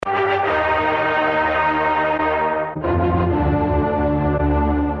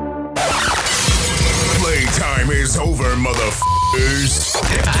motherfuckers.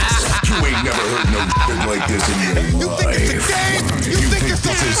 You ain't never heard no shit like this in your life. You think it's a game? You think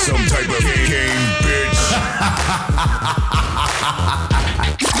this is some type of game, bitch?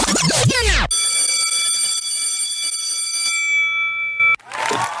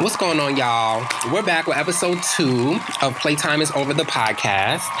 What's going on, y'all? We're back with episode 2 of Playtime is Over the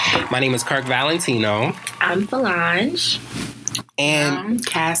podcast. My name is Kirk Valentino. I'm Falange. And I'm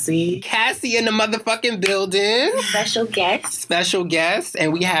Cassie. Cassie in the motherfucking building. Special guest.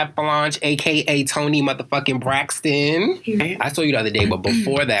 And we have Falange, a.k.a. Tony motherfucking Braxton. I saw you the other day, but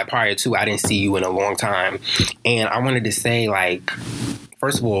before that, prior to, I didn't see you in a long time. And I wanted to say, like,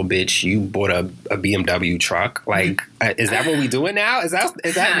 first of all, bitch, you bought a BMW truck. Like, is that what we doing now? Is that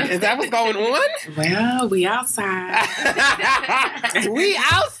what's going on? Well, we outside. We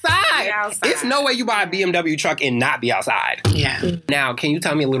outside. It's no way you buy a BMW truck and not be outside. Yeah. Now, can you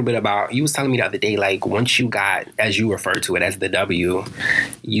tell me a little bit about, you was telling me the other day, like, once you got, as you referred to it as the W,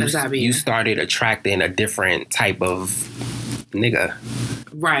 you started attracting a different type of nigga.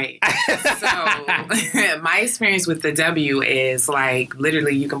 Right. So my experience with the W is like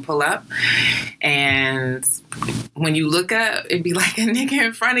literally you can pull up and when you look up, it'd be like a nigga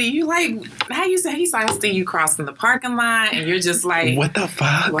in front of you. Like, how you say he's like see you crossing the parking lot and you're just like, what the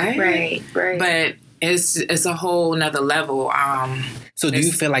fuck? What? Right. But it's a whole nother level. So do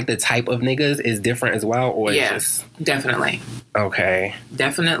you feel like the type of niggas is different as well? Or yes, definitely. Okay.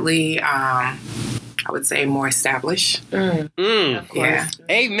 Definitely. I would say more established. Of course. Yeah.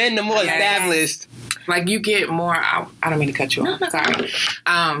 Amen to more established. Like you get more, I don't mean to cut you off, sorry.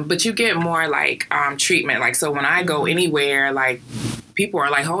 But you get more like treatment. Like, so when I go anywhere, like people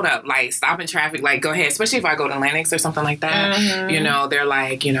are like, hold up, like stopping traffic, like go ahead. Especially if I go to Lennox or something like that, you know, they're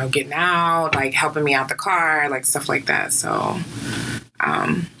like, you know, getting out, like helping me out the car, like stuff like that. So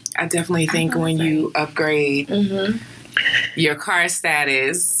I definitely think when you upgrade your car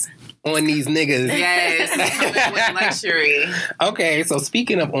status, on these niggas. Yes, coming with luxury. Okay, so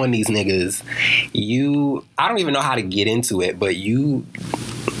speaking of on these niggas, I don't even know how to get into it, but you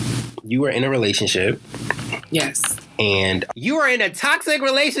were in a relationship. Yes. And you were in a toxic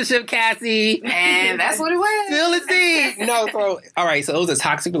relationship, Cassie. And that's what it was. Spill the tea. No, so, all right, so it was a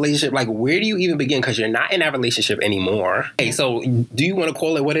toxic relationship. Like, where do you even begin? Because you're not in that relationship anymore. Okay, so do you want to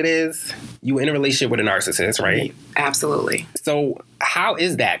call it what it is? You were in a relationship with a narcissist, right? Absolutely. So how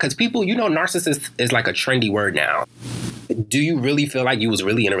is that? Because people, you know, narcissist is like a trendy word now. Do you really feel like you was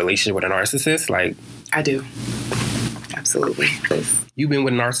really in a relationship with a narcissist? Like, I do. Absolutely. You've been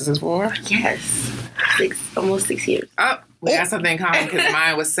with a narcissist for? Yes. Almost 6 years. Oh, we got something in common because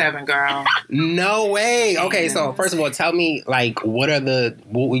mine was 7, girl. No way. Okay, so first of all, tell me, like, what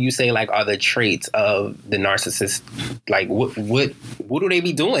would you say, like, are the traits of the narcissist? Like, what do they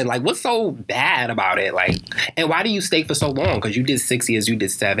be doing? Like, what's so bad about it? Like, and why do you stay for so long? Because you did 6 years, you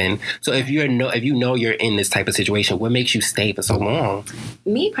did 7. So if you know you're in this type of situation, what makes you stay for so long?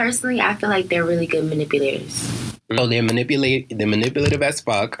 Me personally, I feel like they're really good manipulators. Oh, they're manipulative as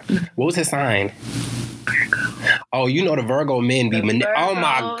fuck. What was his sign? Virgo. Oh, you know the Virgo men be oh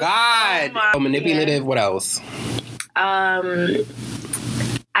my God. Manipulative. Yeah. What else? I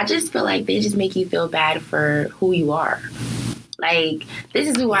just feel like they just make you feel bad for who you are. Like, this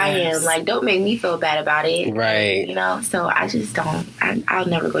is who I am. Like, don't make me feel bad about it. Right. You know? So I just don't. I'll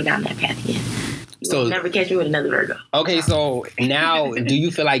never go down that path again. You'll never catch me with another Virgo. Okay, so now, do you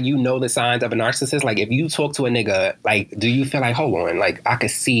feel like you know the signs of a narcissist? Like, if you talk to a nigga, like, do you feel like, hold on, like, I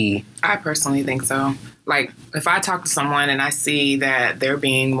could see... I personally think so. Like, if I talk to someone and I see that they're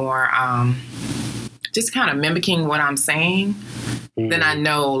being more, just kind of mimicking what I'm saying, then I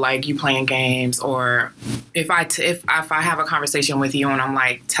know, like, you playing games. Or if I have a conversation with you and I'm,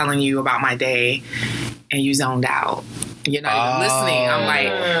 like, telling you about my day and you zoned out, you're not even listening. I'm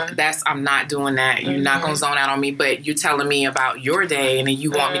like, I'm not doing that. You're not going to zone out on me, but you're telling me about your day and then you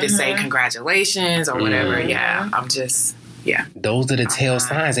want me to say congratulations or whatever. Yeah, I'm just... Yeah. Those are the tell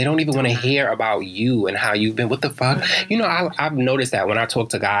signs. They don't even want to hear about you and how you've been. What the fuck? You know, I've noticed that when I talk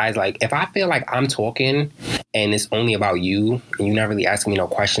to guys, like, if I feel like I'm talking and it's only about you and you're not really asking me no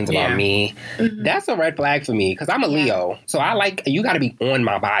questions about me, that's a red flag for me because I'm a Leo. So I like, you got to be on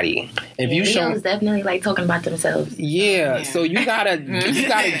my body. If you Leos definitely like talking about themselves. Yeah. So you gotta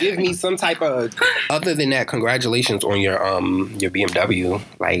give me some type of, other than that, congratulations on your BMW.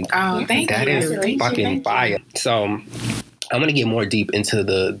 Like, thank that you. is fucking fire. So I'm going to get more deep into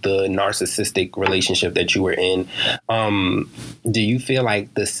the narcissistic relationship that you were in. Do you feel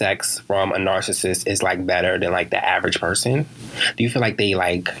like the sex from a narcissist is like better than like the average person? Do you feel like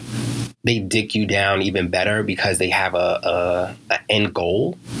they dick you down even better because they have a end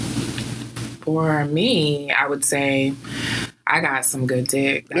goal? For me, I would say I got some good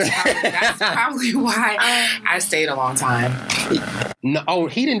dick. That's probably why I stayed a long time. No, oh,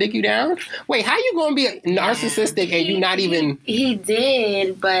 he didn't dick you down? Wait, how you gonna be narcissistic and you not even... He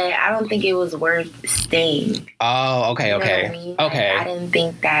did, but I don't think it was worth staying. Oh, okay, You know okay. what I mean? Okay. Like, I didn't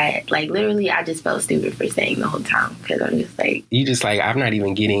think that, like, literally, I just felt stupid for staying the whole time. Because I'm just like... You just like, I'm not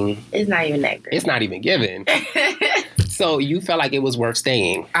even getting... It's not even that great. It's not even given. So you felt like it was worth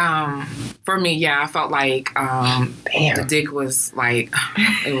staying? For me, yeah, I felt like the dick was like,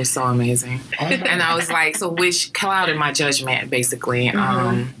 it was so amazing. And I was like, so which clouded my judgment, basically.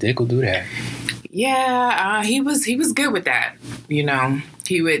 Dick will do that. Yeah, he was good with that. You know,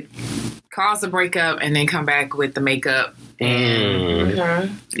 he would cause a breakup and then come back with the makeup. And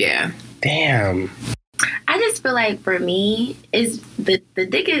yeah. Damn. I just feel like for me, is the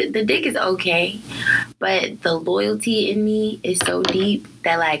dick is okay, but the loyalty in me is so deep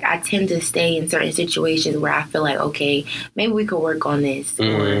that like I tend to stay in certain situations where I feel like, okay, maybe we could work on this, or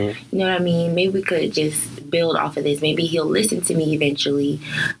you know what I mean? Maybe we could just build off of this. Maybe he'll listen to me eventually.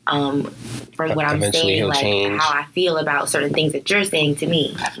 From what I'm saying, like change. how I feel about certain things that you're saying to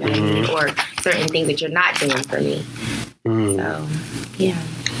me, you know what I mean? Or certain things that you're not doing for me. So, yeah.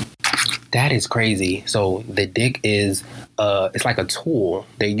 That is crazy. So the dick is, it's like a tool.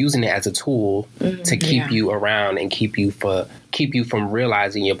 They're using it as a tool to keep you around and keep you from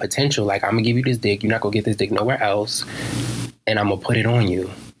realizing your potential. Like, I'm gonna give you this dick. You're not gonna get this dick nowhere else, and I'm gonna put it on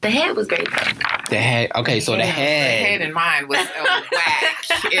you. The head was great though. The head. Okay, so the head. The head in mine was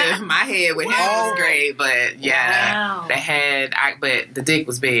whack. My head with him was great, but yeah, the head. But the dick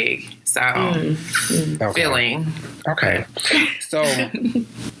was big, so filling. Okay, so.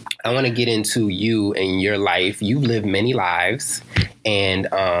 I want to get into you and your life. You've lived many lives, and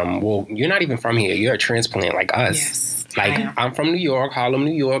well, you're not even from here. You're a transplant like us. Yes, like I'm from New York, Harlem,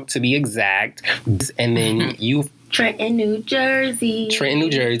 New York, to be exact. And then you, Trenton, New Jersey,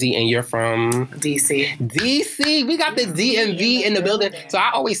 and you're from DC. DC. We got the DMV in the building. So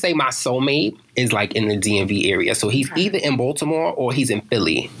I always say my soulmate is like in the DMV area. So he's either in Baltimore or he's in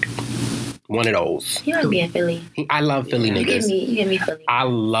Philly. One of those. He might be in Philly. I love Philly niggas. You give me Philly. I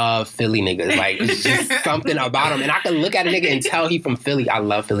love Philly niggas. Like, it's just something about him. And I can look at a nigga and tell he from Philly. I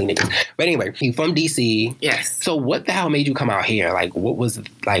love Philly niggas. But anyway, he from DC. Yes. So what the hell made you come out here? Like, what was,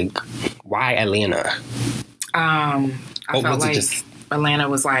 like, why Atlanta? I or felt was like it just... Atlanta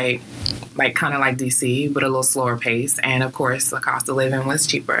was like kind of like DC, but a little slower pace. And of course, the cost of living was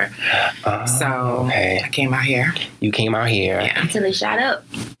cheaper. I came out here. You came out here. Yeah. Until it shot up.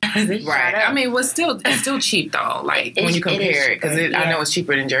 Right. I mean, it's still cheap though. Like when you compare it, because I know it's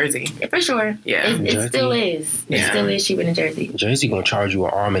cheaper than Jersey. For sure. Yeah. It still is. It still is cheaper than Jersey. Jersey gonna charge you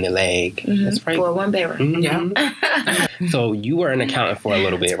an arm and a leg. That's right. For a one bedroom. Yeah. So you were an accountant for a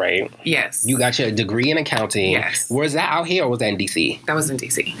little bit, right? Yes. You got your degree in accounting. Yes. Was that out here or was that in DC? That was in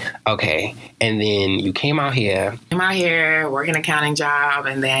DC. Okay. And then you came out here. Working accounting job,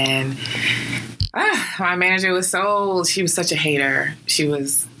 and then my manager was she was such a hater.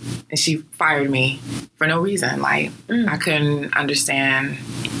 And she fired me for no reason. Like, I couldn't understand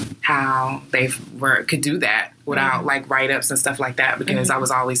how they could do that without like write-ups and stuff like that, because I was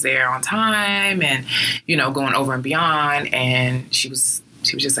always there on time and, you know, going over and beyond, and she was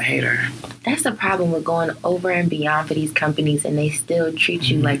just a hater. That's the problem with going over and beyond for these companies, and they still treat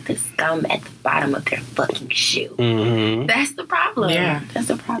you like the scum at the bottom of their fucking shoe. That's the problem. Yeah. That's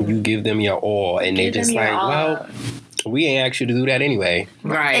the problem. You give them your all, and they just like, well, we ain't asked you to do that anyway.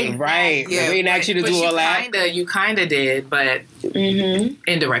 Right. Right. Yeah, we ain't asked you to do all that. You kind of did, but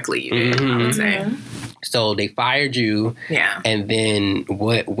indirectly you did, I would say. So they fired you. Yeah. And then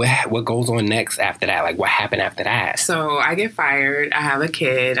what goes on next after that? Like, what happened after that? So I get fired. I have a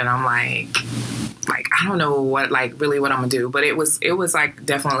kid, and I'm like I don't know what I'm gonna do. But it was like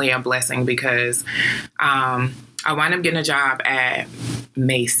definitely a blessing, because I wound up getting a job at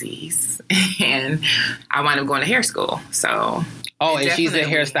Macy's, and I wound up going to hair school. So and she's a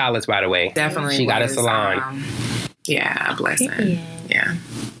hairstylist, by the way. Definitely, she got a salon. A blessing. Yeah.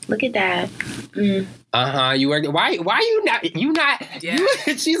 Look at that. You worked. Why you not? Yeah.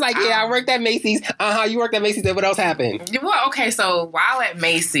 She's like, I worked at Macy's. You worked at Macy's. Then what else happened? Well, okay. So while at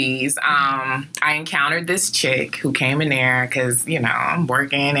Macy's, I encountered this chick who came in there because, you know, I'm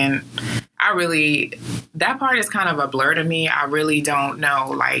working, and that part is kind of a blur to me. I really don't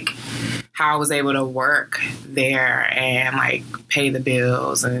know, like, how I was able to work there and like pay the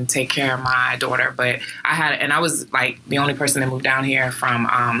bills and take care of my daughter. But I was like the only person that moved down here from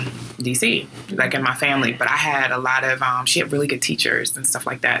DC, like in my family. But I had a lot of, she had really good teachers and stuff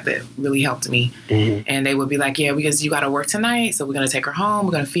like that really helped me. Mm-hmm. And they would be like, yeah, because you got to work tonight. So we're going to take her home.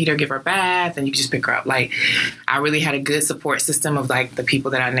 We're going to feed her, give her a bath, and you can just pick her up. Like, I really had a good support system of like the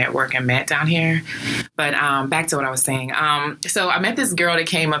people that I network and met down here. But back to what I was saying. So I met this girl that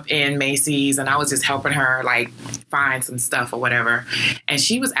came up in Macy's, and I was just helping her like find some stuff or whatever. And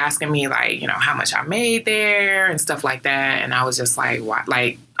she was asking me like, you know, how much I made there and stuff like that. And I was just like, what?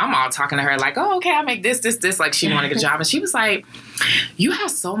 Like, I'm all talking to her like, oh, okay, I make this. Like, she wanted a job. And she was like, you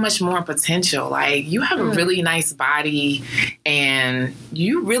have so much more potential. Like, you have a really nice body, and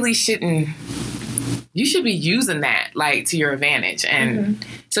you really shouldn't. You should be using that like to your advantage. And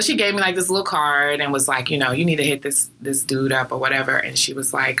so she gave me like this little card and was like, you know, you need to hit this dude up or whatever. And she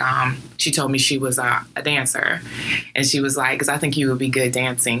was like, she told me she was a dancer, and she was like, because I think you would be good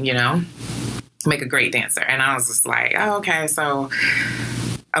dancing, you know, make a great dancer. And I was just like, oh, okay. So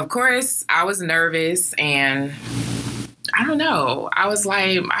of course I was nervous, and I don't know. I was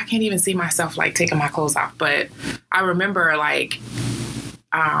like, I can't even see myself like taking my clothes off. But I remember like,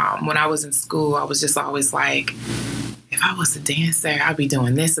 when I was in school, I was just always like, if I was a dancer, I'd be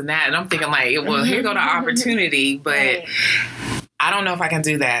doing this and that. And I'm thinking like, well, here go the opportunity, but I don't know if I can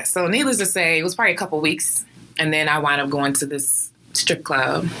do that. So needless to say, it was probably a couple weeks. And then I wound up going to this strip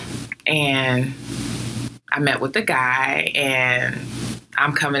club, and I met with the guy, and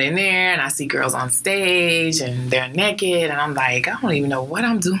I'm coming in there and I see girls on stage and they're naked, and I'm like, I don't even know what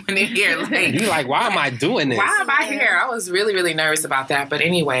I'm doing in here. Like, you're like, why am I doing this? Why am I here? I was really, really nervous about that. But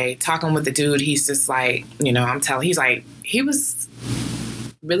anyway, talking with the dude, he's just like, you know, he's like, he was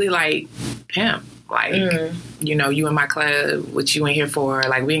really like pimp. Like, you know, you in my club, what you in here for?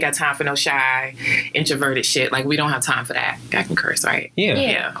 Like, we ain't got time for no shy, introverted shit. Like, we don't have time for that. I can curse, right?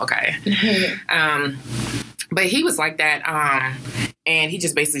 Yeah. Okay. But he was like that. And he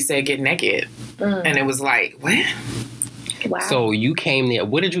just basically said, get naked. And it was like, what? Wow. So you came there.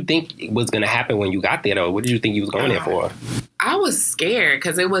 What did you think was going to happen when you got there, though? What did you think you was going there for? I was scared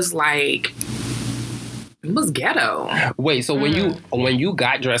because it was like, it was ghetto. Wait, so when you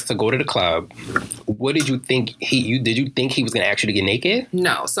got dressed to go to the club, what did you think did you think he was going to actually get naked?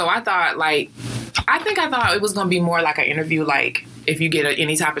 No. So I thought I thought it was going to be more like an interview, like if you get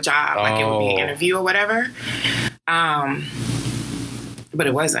any type of job, like it would be an interview or whatever. But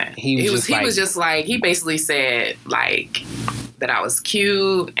it wasn't. He was just like, he basically said like that I was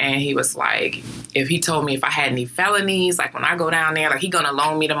cute, and he was like, if he told me if I had any felonies, like when I go down there, like he gonna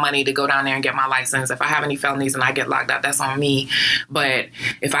loan me the money to go down there and get my license. If I have any felonies and I get locked up, that's on me. But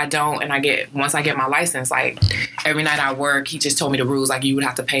if I don't, and once I get my license, like every night I work, he just told me the rules, like you would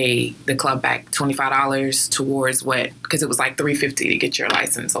have to pay the club back $25 towards because it was like $350 to get your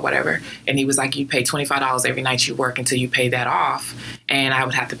license or whatever. And he was like, you pay $25 every night you work until you pay that off. And I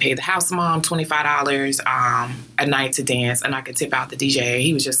would have to pay the house mom $25 a night to dance, and I could tip out the DJ.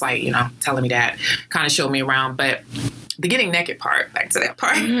 He was just like, you know, telling me that, kind of showed me around. But the getting naked part, back to that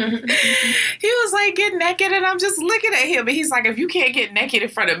part, he was like, get naked, and I'm just looking at him, and he's like, if you can't get naked in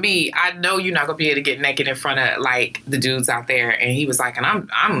front of me, I know you're not gonna be able to get naked in front of like the dudes out there. And he was like, and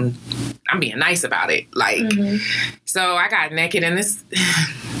I'm being nice about it, like. So I got naked, and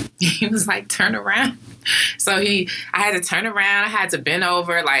he was like, turn around. So I had to turn around, I had to bend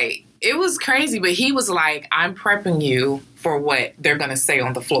over, like it was crazy. But he was like, I'm prepping you for what they're going to say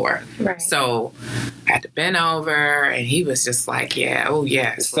on the floor. Right. So I had to bend over, and he was just like, yeah, oh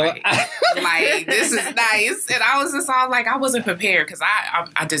yeah. So like this is nice. And I was just all like, I wasn't prepared, because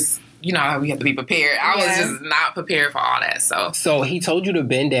I just, you know, we have to be prepared. I was just not prepared for all that. So he told you to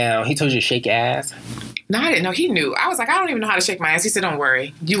bend down. He told you to shake your ass. No, I didn't know. He knew. I was like, I don't even know how to shake my ass. He said, don't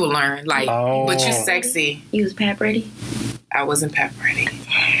worry. You will learn. Like, but you sexy. You was pap ready? I wasn't pep ready.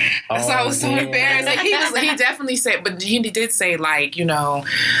 So I was so embarrassed. Like, he definitely said, but he did say, like, you know,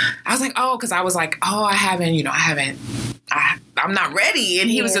 I was like, oh, because I was like, oh, I'm not ready. And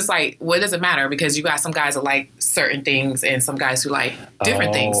he was just like, well, it doesn't matter, because you got some guys that like certain things and some guys who like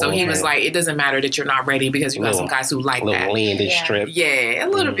different things. So he was like, it doesn't matter that you're not ready, because you got some guys who like that. Landing strip. Yeah, a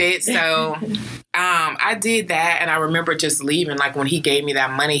little bit. So I did that, and I remember just leaving. Like, when he gave me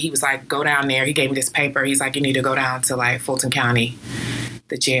that money, he was like, go down there. He gave me this paper. He's like, you need to go down to like Fulton County,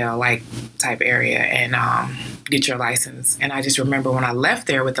 the jail, like type area, and get your license. And I just remember when I left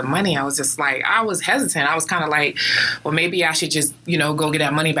there with the money, I was just like, I was hesitant. I was kind of like, well, maybe I should just, you know, go get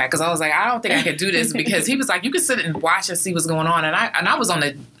that money back. Because I was like, I don't think I could do this, because he was like, you can sit and watch and see what's going on. And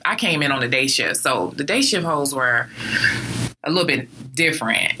I came in on the day shift. So the day shift hoes were a little bit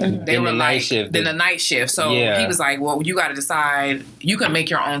different. They were like than the night shift. So he was like, well, you got to decide. You can make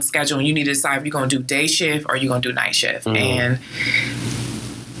your own schedule, and you need to decide if you're going to do day shift or you're going to do night shift. And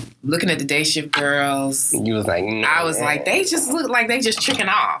looking at the day shift girls, you was like, I was like, they just look like they just tricking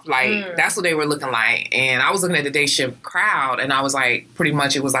off. Like that's what they were looking like. And I was looking at the day shift crowd, and I was like, pretty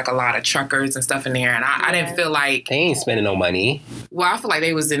much it was like a lot of truckers and stuff in there. And I didn't feel like they ain't spending no money. Well, I feel like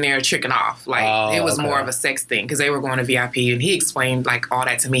they was in there tricking off. Like it was more of a sex thing because they were going to VIP, and he explained like all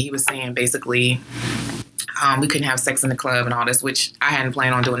that to me. He was saying basically, we couldn't have sex in the club and all this, which I hadn't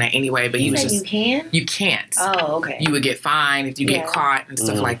planned on doing that anyway. But he was just, you can? You can't. Oh, okay. You would get fined if you get caught and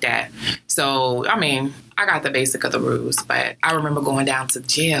stuff like that. So, I mean, I got the basic of the rules, but I remember going down to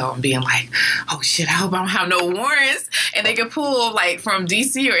jail and being like, oh shit, I hope I don't have no warrants and they could pull like from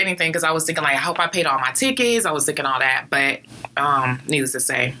DC or anything, because I was thinking like, I hope I paid all my tickets. I was thinking all that, but needless to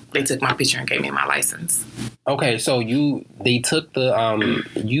say, they took my picture and gave me my license. Okay, so they took the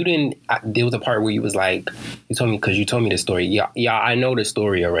there was a part where you was like, you told me the story. Yeah, I know the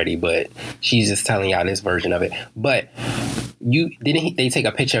story already, but she's just telling y'all this version of it. But they take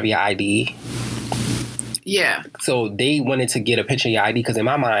a picture of your ID? Yeah. So they wanted to get a picture of your ID, because in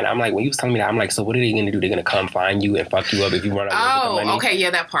my mind, I'm like, when you was telling me that, I'm like, so what are they going to do? They're going to come find you and fuck you up if you run away with the money? Okay, yeah,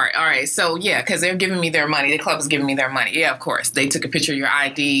 that part. All right, so yeah, because they're giving me their money. The club is giving me their money. Yeah, of course. They took a picture of your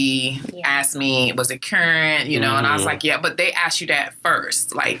ID, asked me, was it current, and I was like, yeah, but they asked you that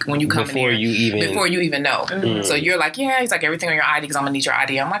first, like when you come in there. Before you even know. Mm-hmm. So you're like, yeah, he's like, everything on your ID, because I'm going to need your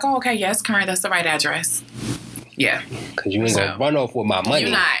ID. I'm like, oh, okay, yes, current, that's the right address. Yeah. Because you ain't going to run off with my money.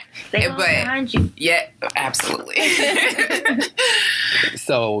 You're not. They all behind you. Yeah, absolutely.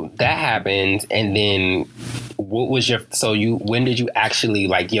 So that happened, and then what was when did you actually,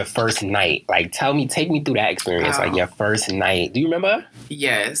 like, your first night? Like, take me through that experience, like your first night. Do you remember?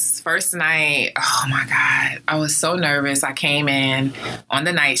 Yes, first night. Oh my God. I was so nervous. I came in on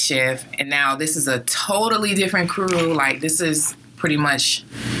the night shift, and now this is a totally different crew. Like, this is pretty much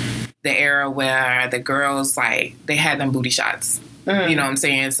the era where the girls, like, they had them booty shots. You know what I'm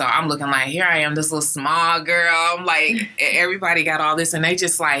saying? So I'm looking like, here I am, this little small girl. I'm like, everybody got all this, and they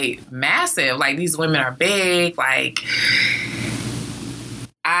just, like, massive. Like, these women are big. Like,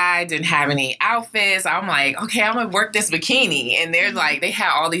 I didn't have any outfits. I'm like, okay, I'm going to work this bikini. And they're like, they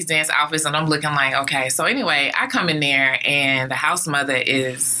had all these dance outfits, and I'm looking like, okay. So anyway, I come in there, and the house mother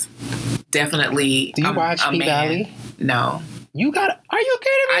is definitely Do you watch P-Valley? No. Are you kidding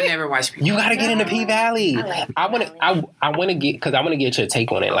me? I never watched P-Valley. You gotta get into P-Valley. I want to get your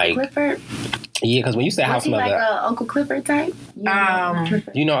take on it. Like, Clifford? Yeah, because when you say house mother, like a Uncle Clifford type.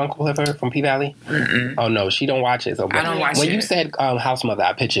 You know Uncle Clifford from P-Valley? Mm-mm. Oh no, she don't watch it. So I don't watch it. When you said house mother,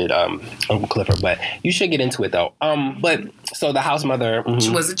 I pictured Uncle Clifford, but you should get into it though. But so the house mother, she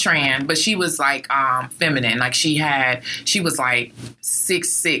was a trans, but she was like feminine. Like she was like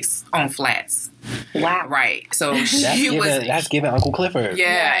 6'6" on flats. Wow. Right. So that's giving Uncle Clifford.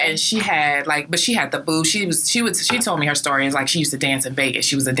 Yeah, and she had but she had the boobs. She told me her story. It's like she used to dance in Vegas.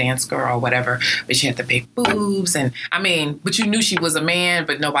 She was a dance girl or whatever, but she had the big boobs, and I mean, but you knew she was a man,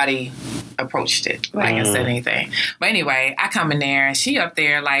 but nobody approached it like and said anything. But anyway, I come in there and she up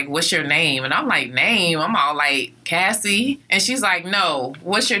there like, what's your name? And I'm like, name? I'm all like, Cassie. And she's like, no,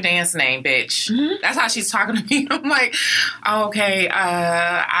 what's your dance name, bitch? Mm-hmm. That's how she's talking to me. I'm like, oh, okay,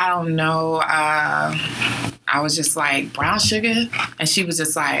 I don't know. I was just like, brown sugar? And she was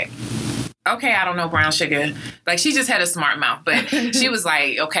just like, okay, I don't know, brown sugar. Like, she just had a smart mouth. But she was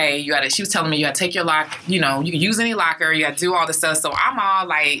like, okay, she was telling me you got to take your lock, you can use any locker, you got to do all this stuff. So I'm all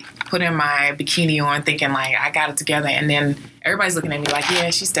like putting my bikini on thinking like I got it together. And then everybody's looking at me like,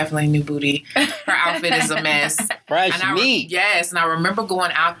 yeah, she's definitely new booty. Her outfit is a mess. Fresh meat. Yes. And I remember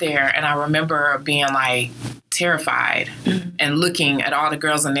going out there and I remember being like terrified and looking at all the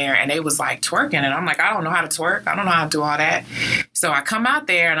girls in there and they was like twerking. And I'm like, I don't know how to twerk. I don't know how to do all that. So I come out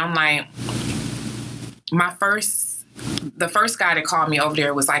there and I'm like, the first guy that called me over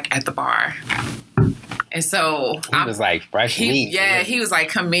there was like at the bar. And so he was like fresh meat. Yeah, he was like,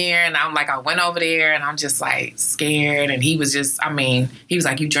 come here. And I'm like, I went over there and I'm just like scared. And he was just, he was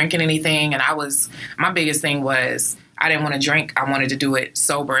like, you drinking anything? And my biggest thing was, I didn't want to drink. I wanted to do it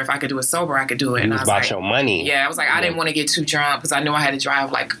sober. If I could do it sober, I could do it. And I was about like, your money. Yeah, I was like, I didn't want to get too drunk because I knew I had to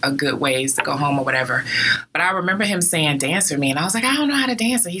drive like a good ways to go home or whatever. But I remember him saying, dance with me. And I was like, I don't know how to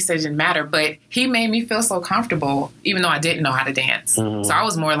dance. And he said it didn't matter. But he made me feel so comfortable, even though I didn't know how to dance. Mm-hmm. So I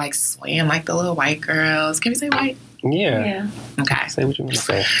was more like swaying like the little white girls. Can we say white? Yeah. Okay. Say what you want to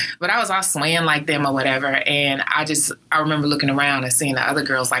say. But I was all swaying like them or whatever. And I remember looking around and seeing the other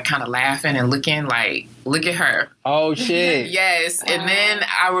girls like kind of laughing and looking like, look at her. Oh, shit. Yes. And then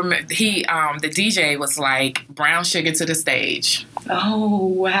I remember the DJ was like, brown sugar to the stage. Oh,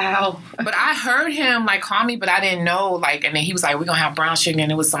 wow. But I heard him like call me, but I didn't know. Like, and then he was like, we're going to have brown sugar.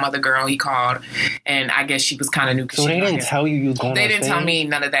 And it was some other girl he called. And I guess she was kind of new. So they didn't tell you was going on stage? They didn't tell me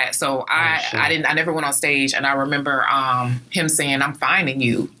none of that. So I never went on stage. And I remember him saying, I'm finding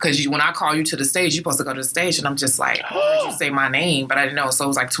you. Because when I call you to the stage, you're supposed to go to the stage. And I'm just like, why did you say my name? But I didn't know. So it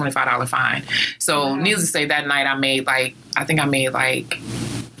was like $25 fine. So needless to say, that night I made like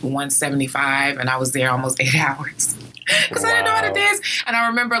 $175, and I was there almost 8 hours. Because I didn't know how to dance. And I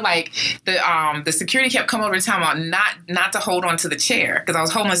remember like the security kept coming over to tell me not to hold on to the chair, because I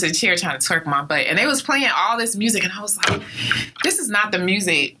was holding on to the chair trying to twerk my butt. And they was playing all this music, and I was like, this is not the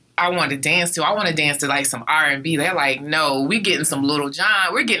music I want to dance to. I want to dance to like some R&B. They're like, no, we getting some Little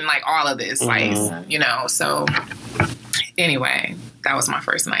John. We're getting like all of this. Like, you know, so anyway, that was my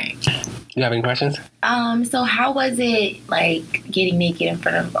first night. You have any questions? So how was it like getting naked in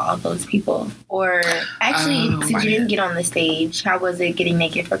front of all those people? Or actually, since you didn't get on the stage, how was it getting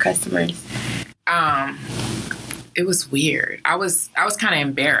naked for customers? It was weird. I was kind of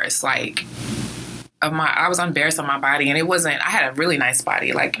embarrassed, like I was embarrassed of my body, and it wasn't. I had a really nice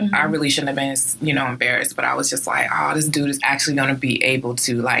body. Like I really shouldn't have been, embarrassed. But I was just like, oh, this dude is actually going to be able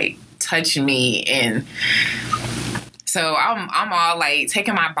to like touch me. And so I'm all like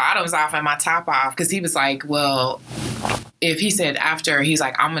taking my bottoms off and my top off, because he was like, well, if he said after, he's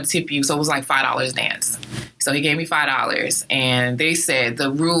like, I'm gonna tip you. So it was like $5 dance. So he gave me $5, and they said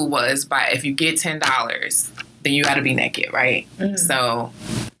the rule was if you get $10, then you got to be naked, right? So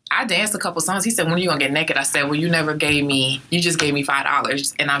I danced a couple songs. He said, when are you going to get naked? I said, well, you just gave me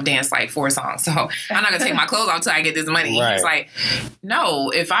 $5, and I've danced like 4 songs. So I'm not going to take my clothes off until I get this money. Right. He's like, no,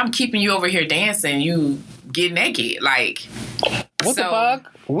 if I'm keeping you over here dancing, you get naked. Like, what the fuck?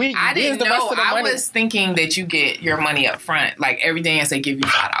 I didn't know. I was thinking that you get your money up front. Like every dance, they give you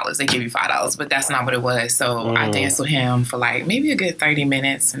 $5. They give you $5, but that's not what it was. So I danced with him for like maybe a good 30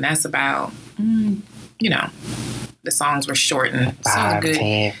 minutes, and that's about, the songs were shortened. 5,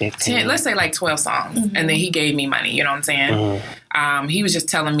 10, 15. Let's say like 12 songs. And then he gave me money. You know what I'm saying? He was just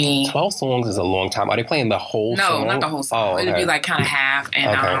telling me. 12 songs is a long time. Are they playing the whole song? No, not the whole song. It'd be like kind of half.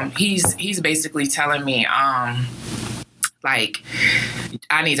 And he's basically telling me, like,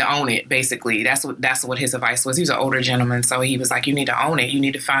 I need to own it, basically. That's what his advice was. He was an older gentleman, so he was like, you need to own it. You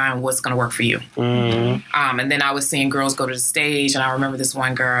need to find what's going to work for you. And then I was seeing girls go to the stage, and I remember this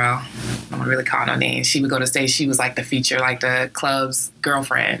one girl, I'm going to really call no names. She would go to the stage. She was like the feature, like the club's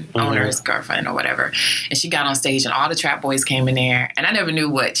girlfriend, owner's girlfriend or whatever. And she got on stage, and all the trap boys came in there, and I never knew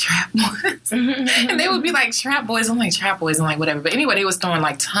what trap was. And they would be like, trap boys. I'm like, trap boys. I'm like, whatever. But anyway, they was throwing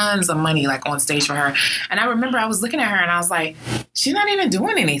like tons of money like on stage for her. And I remember I was looking at her, and I was like, she's not even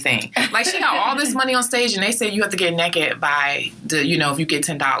doing anything. Like, she got all this money on stage, and they said you have to get naked by if you get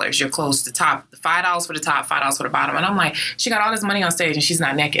 $10, you're close to top. $5 for the top, $5 for the bottom. And I'm like, she got all this money on stage, and she's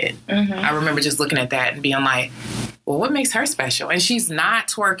not naked. I remember just looking at that and being like, well, what makes her special? And she's not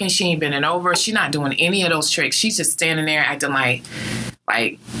twerking. She ain't bending over. She's not doing any of those tricks. She's just standing there acting like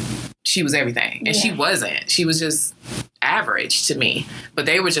she was everything. And she wasn't. She was just average to me. But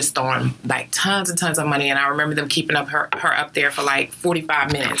they were just throwing like tons and tons of money. And I remember them keeping her up there for like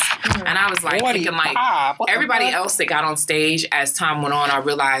 45 minutes. And I was like thinking like everybody else that got on stage as time went on, I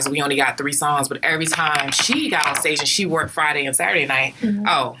realized we only got 3 songs. But every time she got on stage and she worked Friday and Saturday night,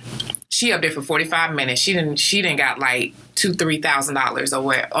 she up there for 45 minutes. She didn't got like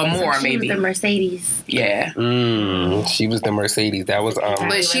 $2,000-$3,000 or more, so maybe. Was the Mercedes. Yeah. She was the Mercedes. That was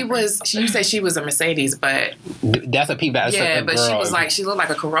But you said she was a Mercedes, but that's a peep. Yeah, but she was like, she looked like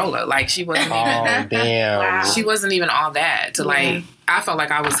a Corolla. Like, she wasn't even, damn. Wow. She wasn't even all that to like. I felt like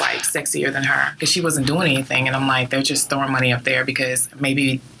I was like sexier than her because she wasn't doing anything, and I'm like, they're just throwing money up there because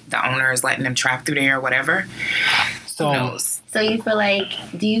maybe the owner is letting them trap through there or whatever. So, who knows? So do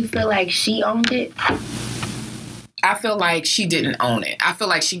you feel like she owned it? I feel like she didn't own it. I feel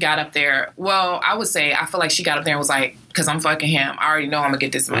like she got up there. Well, I would say I feel like she got up there and was like, because I'm fucking him. I already know I'm gonna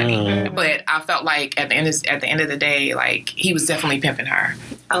get this money. But I felt like at the end of the day, like, he was definitely pimping her.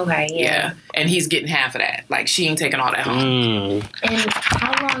 Okay, yeah. And he's getting half of that. Like, she ain't taking all that home. And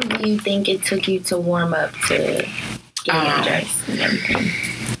how long do you think it took you to warm up to getting undressed and everything?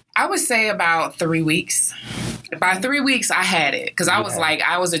 I would say about 3 weeks. By 3 weeks, I had it because I was like,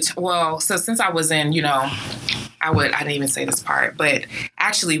 so since I was in, I didn't even say this part, but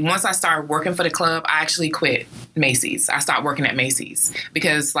actually, once I started working for the club, I actually quit Macy's. I stopped working at Macy's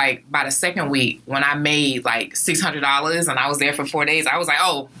because, like, by the second week, when I made like $600 and I was there for 4 days, I was like,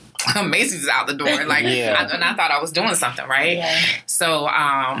 oh, Macy's is out the door. Like, and I thought I was doing something, right? Yeah. So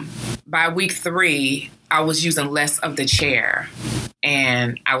by week 3, I was using less of the chair,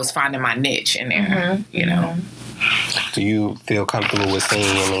 and I was finding my niche in there. Do you feel comfortable with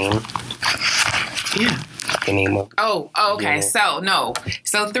saying your name? Yeah. The name of okay. Yeah.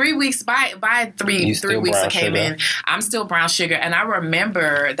 So 3 weeks by three weeks I came in. I'm still brown sugar, and I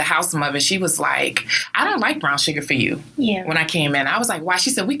remember the house mother. She was like, "I don't like brown sugar for you." Yeah. When I came in, I was like, "Why?" She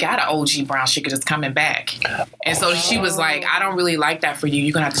said, "We got an OG brown sugar that's coming back," and so she was like, "I don't really like that for you.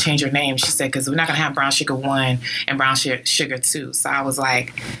 You're gonna have to change your name." She said, "Because we're not gonna have brown sugar 1 and brown sugar 2." So I was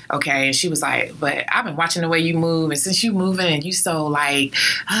like, "Okay," and she was like, "But I've been watching the way you move, and since you moving and you so like,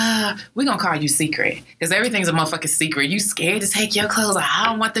 we're gonna call you Secret because everything's a motherfucking secret. You scared to take your clothes off. I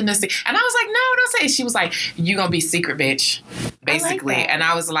don't want them to see." And I was like, "No, don't say it." She was like, "You gonna be secret, bitch," basically. And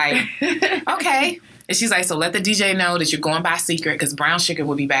I was like, "Okay." And she's like, "So let the DJ know that you're going by Secret because Brown Sugar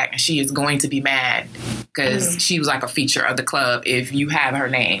will be back and she is going to be mad because she was like a feature of the club if you have her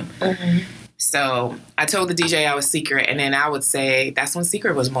name." So I told the DJ I was Secret, and then I would say that's when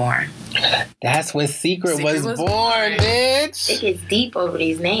Secret was born. That's when Secret was born, bitch. It gets deep over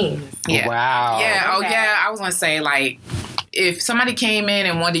these names. Yeah. Wow. Yeah. Oh, yeah. I was going to say, like, if somebody came in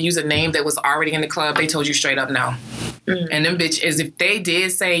and wanted to use a name that was already in the club, they told you straight up no. And them bitches, if they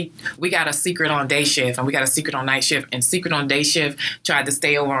did say, we got a Secret on day shift and we got a Secret on night shift, and Secret on day shift tried to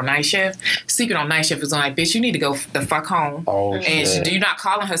stay over on night shift, Secret on night shift was like, bitch, you need to go the fuck home. Oh, and you're not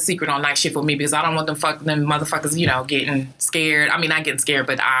calling her Secret on night shift with me because I don't want them motherfuckers, getting scared. I mean, not getting scared,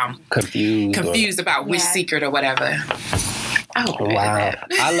 but confused about which Secret or whatever. Oh, wow.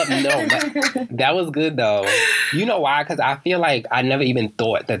 That was good though. You know why? Because I feel like I never even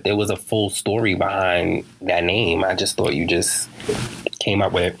thought that there was a full story behind that name. I just thought you just came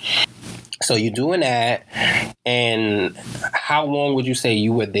up with it. So you're doing that, and how long would you say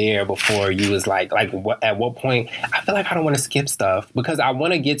you were there before you was like at what point? I feel like I don't want to skip stuff because I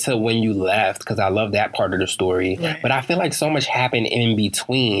want to get to when you left because I love that part of the story. Right. But I feel like so much happened in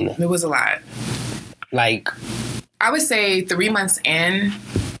between. There was a lot. Like, I would say 3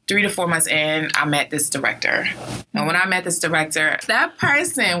 to 4 months in, I met this director. And when I met this director, that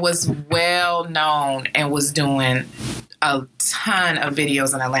person was well known and was doing a ton of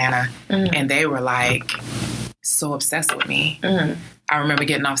videos in Atlanta. And they were like so obsessed with me. I remember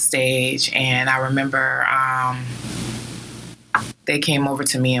getting off stage, and I remember they came over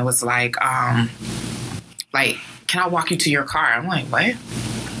to me and was like, can I walk you to your car? I'm like, what?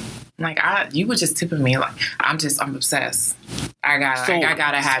 Like, you were just tipping me. Like, I'm obsessed. I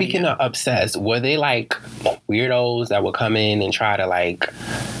gotta have you. Speaking of obsessed, were they like weirdos that would come in and try to like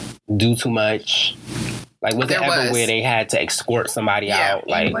do too much? Like, was it ever where they had to escort somebody out?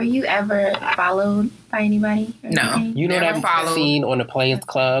 Like, were you ever followed by anybody? No. You know that scene on the Players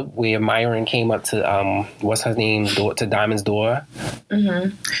Club where Myron came up to what's her name, to Diamond's door?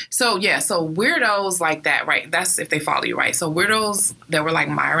 So weirdos like that, right? That's if they follow you, right? So weirdos that were like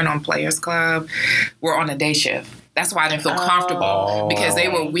Myron on Players Club were on a day shift. That's why I didn't feel comfortable because they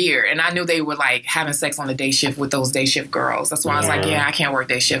were weird. And I knew they were like having sex on the day shift with those day shift girls. That's why I was like, I can't work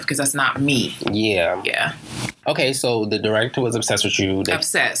day shift because that's not me. Yeah. Yeah. Okay, so the director was obsessed with you.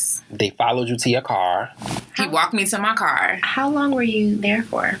 Obsessed. They followed you to your car. He walked me to my car. How long were you there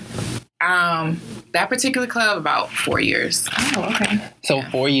for? That particular club, about 4 years. Oh, okay. So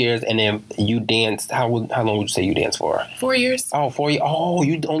 4 years, and then you danced. How long would you say you danced for? 4 years. Oh, 4 years. Oh,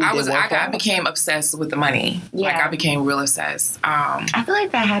 you only did one club? I became obsessed with the money. Yeah. Like, I became real obsessed. I feel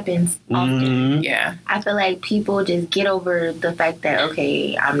like that happens often. Yeah. I feel like people just get over the fact that,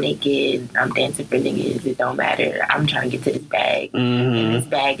 okay, I'm naked, I'm dancing for niggas, it don't matter. I'm trying to get to this bag. And this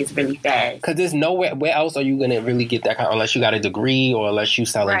bag is really fast. Because there's nowhere, where else are you going to really get that kind of, unless you got a degree or unless you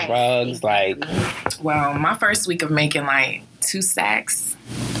selling drugs, like... Well, my first week of making like 2 stacks,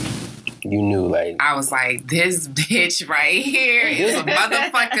 you knew, like... I was like, this bitch right here is a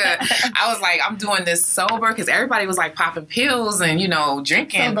motherfucker. I was like, I'm doing this sober because everybody was like popping pills and,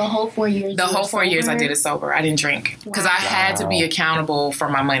 drinking. So the whole 4 years? The whole 4 years I did it sober. I didn't drink because I had to be accountable for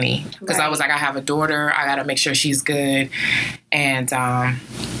my money because I was like, I have a daughter. I got to make sure she's good. And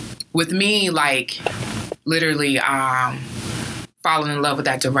with me, like, literally falling in love with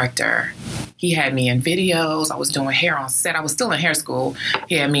that director, He had me in videos. I was doing hair on set. I was still in hair school.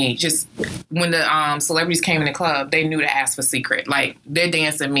 He had me just, when the celebrities came in the club, they knew to ask for secret. Like, they're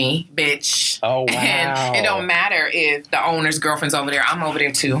dancing me, bitch. Oh, wow. And it don't matter if the owner's girlfriend's over there. I'm over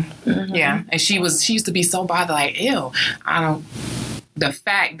there too. Mm-hmm. Yeah. And she used to be so bothered, like, ew. The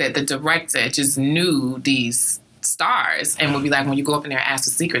fact that the director just knew these stars and would be like, when you go up in there and ask the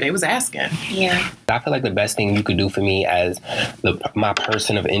secret, they was asking. Yeah. I feel like the best thing you could do for me as my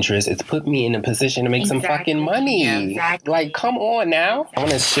person of interest is put me in a position to make some fucking money. Yeah, exactly. Like, come on now. I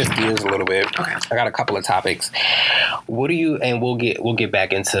want to shift gears a little bit. Okay. I got a couple of topics. What do you, and we'll get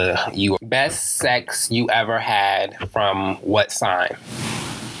back into you. Best sex you ever had from what sign?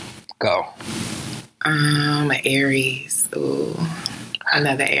 Go. Aries. Ooh.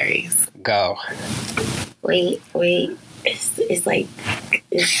 Another Aries. Go. Wait. It's like...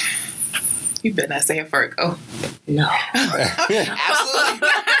 You better not say a Virgo. No. Absolutely.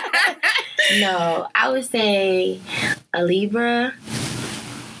 No. I would say a Libra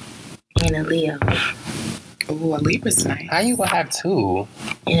and a Leo. Ooh, a Libra's nice. How you gonna have two?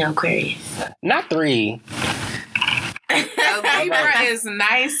 And an Aquarius. Not three. A Libra is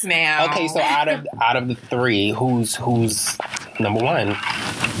nice now. Okay, so out of the three, who's number one?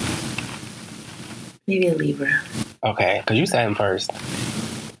 Maybe a Libra. Okay, because you said him first.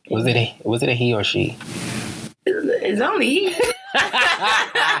 Was it a he or she? It's only he.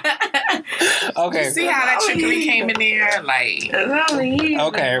 Okay. See how that trickery came in there? Like, It's only he.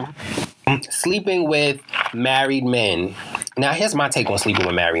 Okay. Sleeping with married men. Now, here's my take on sleeping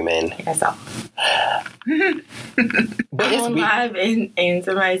with married men. That's all. But I'm on live and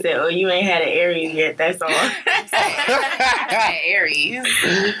somebody said, "Oh, you ain't had an Aries yet." That's all. Aries.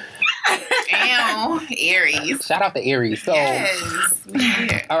 Ow, Aries. Shout out to Aries. So, Yes.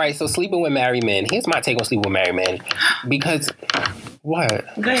 Yeah. all right. So, sleeping with married men. Here's my take on sleeping with married men. Because what?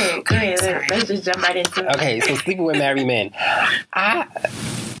 Go ahead. Let's just jump right into it. Okay. So, sleeping with married men.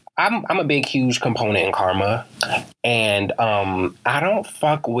 I'm a big, huge component in karma, and I don't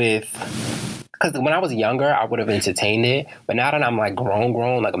fuck with. Because when I was younger, I would have entertained it. But now that I'm like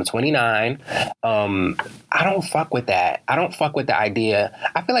grown, like I'm 29, I don't fuck with that. I don't fuck with the idea.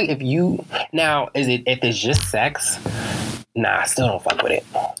 I feel like if it's just sex, nah, I still don't fuck with it.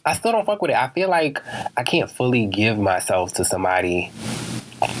 I feel like I can't fully give myself to somebody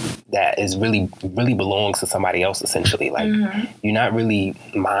that is really, really belongs to somebody else, essentially. Like, you're not really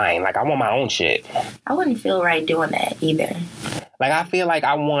mine. Like, I want my own shit. I wouldn't feel right doing that either. Like, I feel like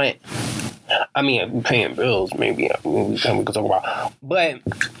paying bills, maybe we could talk about. But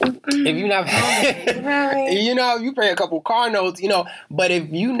if you're not, you pay a couple car notes, but if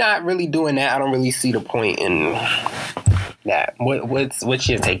you're not really doing that, I don't really see the point in that. What's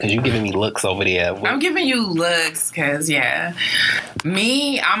your take? Because you're giving me looks over there. I'm giving you looks because,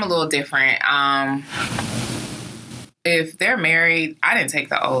 me, I'm a little different. If they're married, I didn't take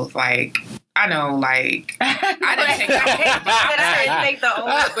the oath. Like, I know, like, I didn't take the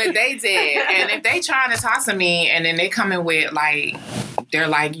oath, but they did. And if they trying to talk to me and then they coming with, like, they're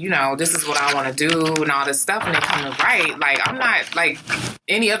like, this is what I want to do and all this stuff, and they coming right, like, I'm not, like,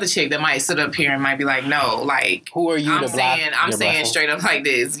 any other chick that might sit up here and might be like, no, like, who are you? I'm saying straight up like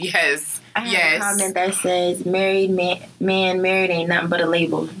this, yes. I have a comment that says, married ain't nothing but a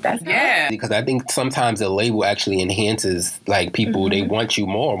label. That's yeah. Because I think sometimes the label actually enhances, like, people, they want you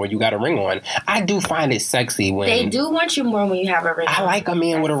more when you got a ring on. I do find it sexy when... They do want you more when you have a ring on. I like a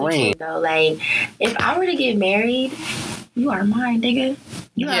man with a ring. Though. Like, if I were to get married, you are mine, nigga.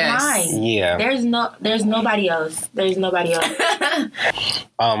 You are mine. Yeah. There's nobody else. There's nobody else.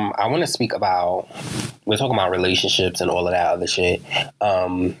 I want to speak about... We're talking about relationships and all of that other shit.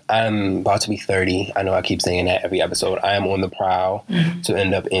 I'm about to be 30. I know I keep saying that every episode. I am on the prowl to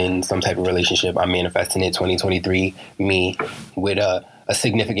end up in some type of relationship. I'm manifesting it 2023. Me with a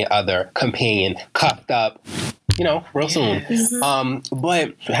significant other, companion, cuffed up, real soon.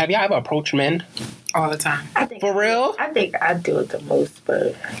 But have y'all ever approached men? All the time. For real? I think I do it the most,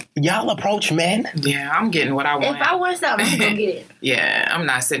 but... Y'all approach men? Yeah, I'm getting what I want. If I want something, I'm going to get it. Yeah, I'm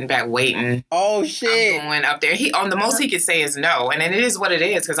not sitting back waiting. Oh, shit. I'm going up there. The most he could say is no. And then it is what it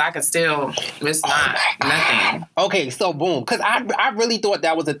is, because I could still... It's not nothing. Okay, so boom. Because I really thought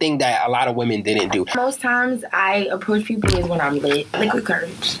that was a thing that a lot of women didn't do. Most times I approach people is when I'm lit. Liquid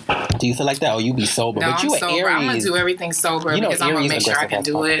courage. Do you feel like that? Or you be sober? No, but you I'm sober. I'm going to do everything sober because I'm going to make sure I can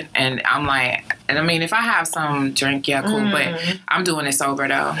do it. And I'm like... And I mean, if I have some drink, yeah, cool. But I'm doing it sober,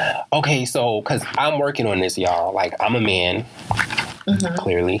 though. Okay, so, because I'm working on this, y'all. Like, I'm a man,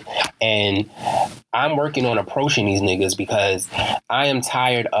 clearly. And I'm working on approaching these niggas because I am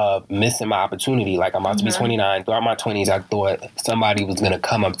tired of missing my opportunity. Like, I'm about to be 29. Throughout my 20s, I thought somebody was going to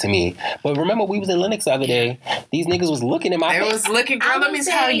come up to me. But remember, we was in Linux the other day. These niggas was looking at my face. They was looking, girl, let me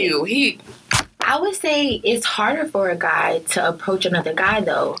tell you. I would say it's harder for a guy to approach another guy,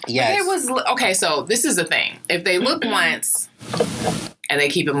 though. Yes. Okay, so this is the thing. If they look once and they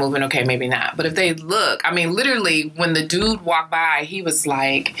keep it moving, okay, maybe not. But if they look, I mean, literally, when the dude walked by, he was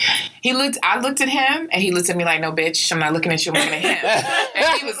like, I looked at him, and he looked at me like, no, bitch, I'm not looking at you, I'm looking at him.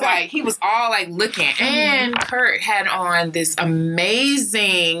 And he was all like looking. And Kurt had on this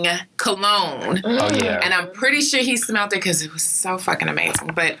amazing cologne. Oh, yeah. And I'm pretty sure he smelled it because it was so fucking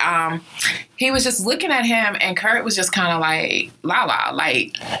amazing. But he was just looking at him, and Kurt was just kind of like,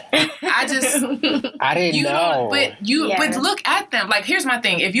 like, I didn't know. But look at them. Like, here's my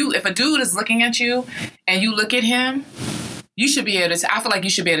thing. If a dude is looking at you and you look at him, you should be able to. I feel like you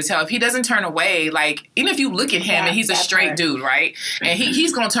should be able to tell if he doesn't turn away. Like, even if you look at him and he's a straight dude, right? And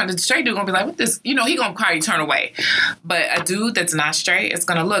he's gonna turn. The straight dude gonna be like, "What this?" You know, he gonna probably turn away. But a dude that's not straight is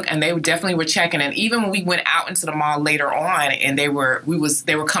gonna look. And they definitely were checking. And even when we went out into the mall later on, and they were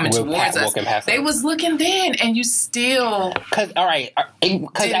coming towards us, they was looking then, and you still. Because at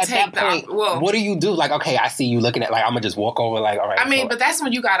that point, what do you do? Like, okay, I see you looking at. Like, I'm gonna just walk over. Like, all right. I mean, but that's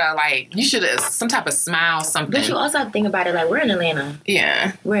when you gotta you should have some type of smile, something. But you also have to think about it. Like, we're in Atlanta.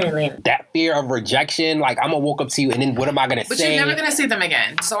 Yeah. We're in Atlanta. That fear of rejection, like, I'm going to walk up to you and then what am I going to say? But you're never going to see them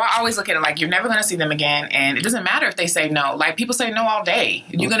again. So I always look at it like you're never going to see them again. And it doesn't matter if they say no. Like, people say no all day.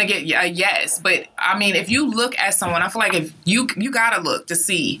 You're going to get a yes. But, I mean, if you look at someone, I feel like if you got to look to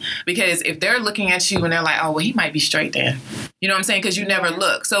see. Because if they're looking at you and they're like, oh, well, he might be straight then. You know what I'm saying? Because you never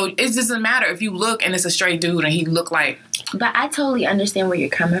look. So it doesn't matter if you look and it's a straight dude and he look like... But I totally understand where you're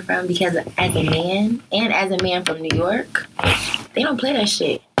coming from because as a man and as a man from New York, they don't play that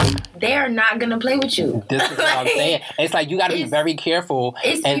shit. They are not going to play with you. This is what I'm saying. It's like you got to be very careful.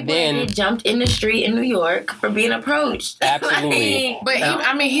 It's and people then that get jumped in the street in New York for being approached. Absolutely. But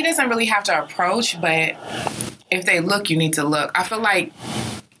he doesn't really have to approach, but if they look, you need to look. I feel like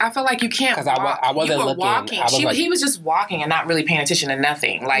you can't walk. Because I wasn't looking. Walking. He was just walking and not really paying attention to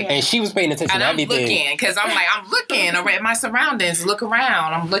nothing. Like, and she was paying attention to everything. And I'm looking because I'm looking at my surroundings, look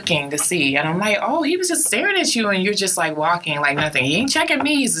around. I'm looking to see. And I'm like, oh, he was just staring at you and you're just like walking like nothing. He ain't checking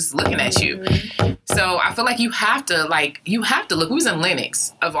me. He's just looking at you. So I feel like you have to look. We was in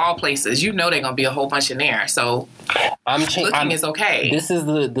Lenox, of all places. You know they're going to be a whole bunch in there. So looking is okay. This is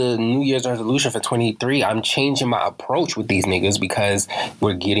the New Year's resolution for 23. I'm changing my approach with these niggas because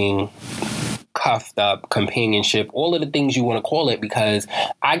we're getting cuffed up, companionship, all of the things you want to call it, because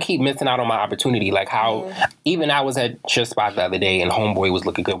I keep missing out on my opportunity. Like how even I was at your spot the other day and homeboy was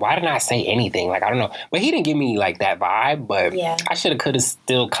looking good. Why didn't I say anything? Like, I don't know. But he didn't give me like that vibe, but I could have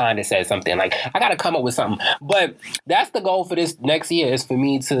still kind of said something. Like, I got to come up with something. But that's the goal for this next year, is for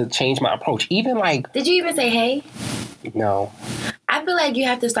me to change my approach. Even like... Did you even say hey? No. I feel like you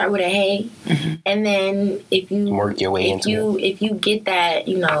have to start with a hey, and then if you work your way into it. If you get that,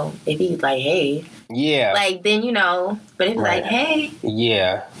 you know, if he's like hey, like then you know. But if like hey,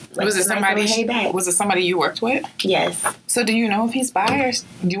 like, was it somebody? Was it somebody you worked with? Yes. So do you know if he's bi or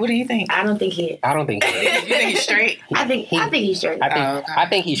what do you think? I don't think he is. You think he's straight? I think he's straight. I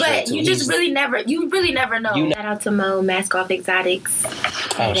think he's straight too. But you really never know. Shout out to Mo, Mask Off Exotics.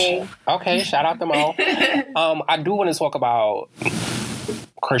 Okay, shout out to Mo. I do want to talk about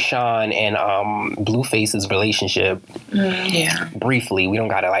Krishan and Blueface's relationship. Briefly. We don't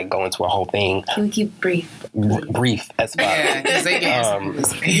gotta like go into a whole thing. Can we keep brief? Brief as fuck. Yeah, because they get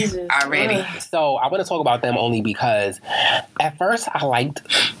already. So I want to talk about them only because at first I liked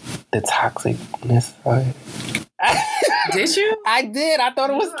the toxicness of it. Did you? I did. I thought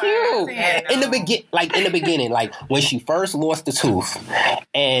it was cute. In the beginning, like when she first lost the tooth,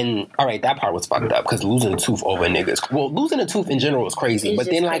 and all right, that part was fucked up because losing a tooth over a nigga. Well, losing a tooth in general is crazy, but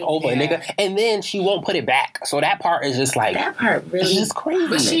then like over a nigga, and then she won't put it back. So that part is just like it's just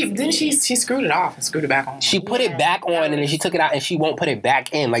crazy. But she screwed it off and screwed it back on. She put it back on, and then she took it out, and she won't put it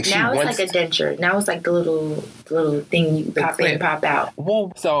back in. Like now it's like a denture. Now it's like the little thing you pop in and pop out.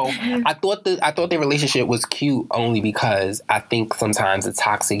 Well, so I thought their relationship was cute only because I think sometimes the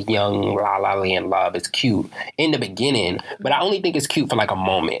toxic young la la land love is cute in the beginning, but I only think it's cute for like a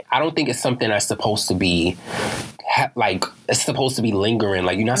moment. I don't think it's something that's supposed to be like it's supposed to be lingering.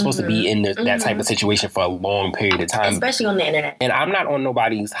 Like you're not supposed to be in that type of situation for a long period of time, especially on the internet. And I'm not on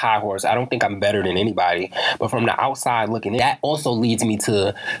nobody's high horse. I don't think I'm better than anybody, but from the outside looking in, that also leads me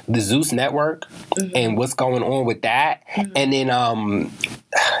to the Zeus Network and what's going on with that. And then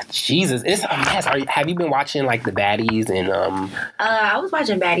Jesus, it's a mess. Have you been watching like the baddies and I was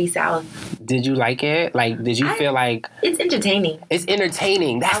watching Baddie South. Did you like it? Like, did you feel like it's entertaining? It's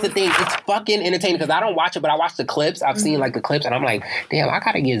entertaining. That's the thing. It's fucking entertaining because I don't watch it, but I watch the clips. I've seen like the clips, and I'm like, damn, I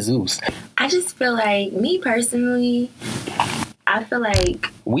gotta get Zeus. I just feel like, me personally, I feel like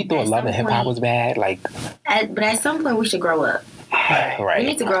we thought Love and Hip Hop was bad. Like, but at some point we should grow up. Right. We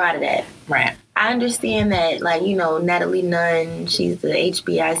need to grow out of that. Right. I understand that, like, you know, Natalie Nunn, she's the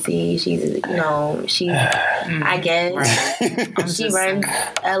HBIC. She's, you know, she's, I guess, she runs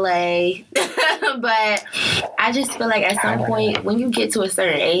LA. But I just feel like at some point, when you get to a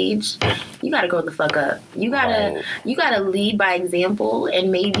certain age, you gotta grow the fuck up. You gotta lead by example,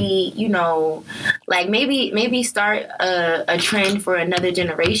 and maybe, you know, like maybe start a trend for another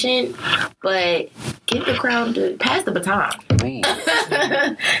generation, but get the crowd to pass the baton. Please.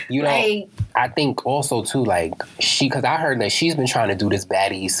 You know, like, I think also too, like, because I heard that she's been trying to do this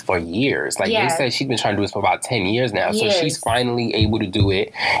baddies for years. Like, they said she's been trying to do this for about 10 years now. So she's finally able to do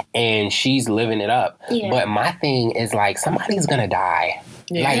it, and she's living it up. Yeah. But my thing is, like, somebody's gonna die.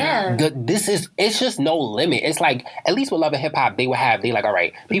 Yeah. Like, it's just no limit. It's like, at least with Love and Hip Hop, they like, all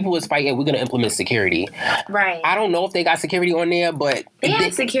right, people was fighting, we're going to implement security. Right. I don't know if they got security on there, but... They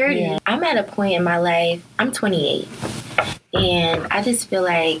have security. Yeah. I'm at a point in my life, I'm 28. And I just feel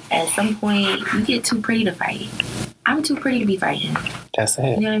like at some point, you get too pretty to fight. I'm too pretty to be fighting. That's it.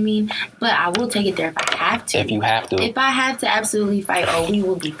 You know what I mean? But I will take it there if I have to. If you have to. If I have to absolutely fight, we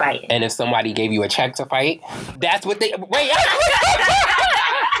will be fighting. And if somebody gave you a check to fight, that's what they... Wait,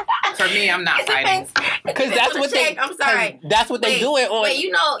 for me, I'm not fighting. Because that's what they... I'm sorry. That's what they do it on... But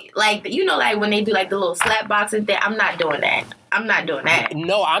you know, like when they do like the little slap boxing thing, I'm not doing that. I'm not doing that.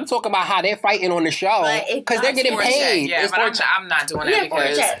 No, I'm talking about how they're fighting on the show because they're getting paid. Yeah, but I'm not doing that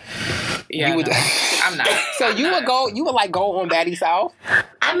because you would. I'm not. So you would go. You would like go on Baddie South.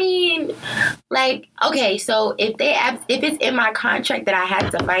 I mean, like, okay, so if it's in my contract that I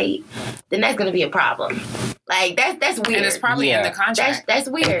have to fight, then that's gonna be a problem. Like, that's weird. And it's probably in the contract. That's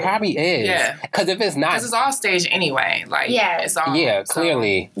weird. It probably is. Yeah. Because if it's not, because it's all staged anyway. Like, it's all. Yeah,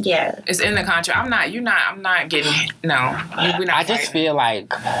 clearly. So, yeah. It's in the contract. I'm not getting. No. We're not I just feel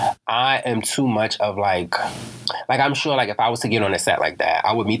like I am too much of like I'm sure like if I was to get on a set like that,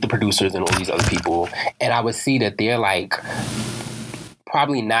 I would meet the producers and all these other people, and I would see that they're like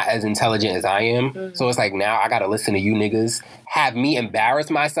probably not as intelligent as I am. Mm-hmm. So it's like, now I gotta listen to you niggas have me embarrass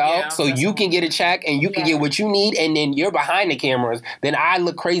myself so you can get a check and you can get what you need, and then you're behind the cameras. Then I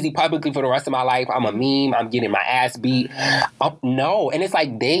look crazy publicly for the rest of my life. I'm a meme. I'm getting my ass beat. No. And it's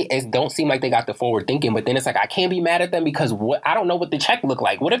like they don't seem like they got the forward thinking, but then it's like I can't be mad at them because I don't know what the check look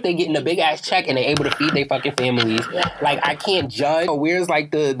like. What if they getting a big ass check and they're able to feed their fucking families? Like, I can't judge. Where's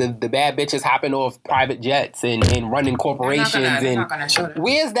like the bad bitches hopping off private jets and running corporations? They're not gonna show that.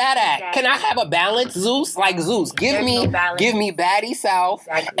 Where's that at? Can I have a balance, Zeus? Like, Zeus, give me Baddie South,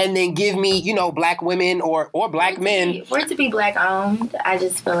 and then give me, you know, black women or black men. For it to be black owned, I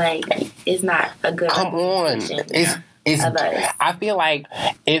just feel like it's not a good. Come on, I feel like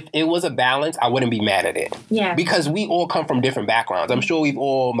if it was a balance, I wouldn't be mad at it. Yeah. Because we all come from different backgrounds. I'm sure we've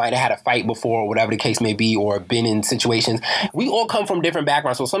all might have had a fight before, or whatever the case may be, or been in situations. We all come from different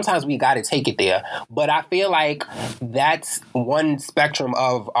backgrounds, so sometimes we got to take it there. But I feel like that's one spectrum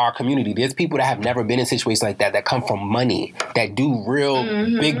of our community. There's people that have never been in situations like that come from money, that do real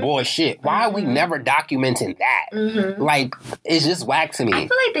big boy shit. Why are we never documenting that? Like, it's just whack to me. I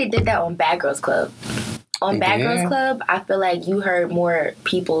feel like they did that on Bad Girls Club. On Bad Girls Club, I feel like you heard more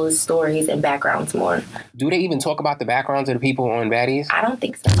people's stories and backgrounds more. Do they even talk about the backgrounds of the people on Baddies? I don't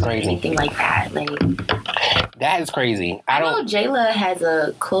think so. Crazy. Anything like that. Like, that is crazy. I know Jayla has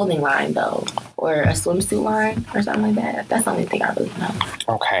a clothing line, though, or a swimsuit line or something like that. That's the only thing I really know.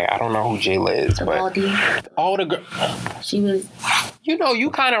 Okay, I don't know who Jayla is. The Baldy. Oh, the girl. She was... You know, you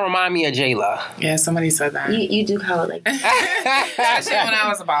kind of remind me of Jayla. Yeah, somebody said that. You do call it like that. She, when I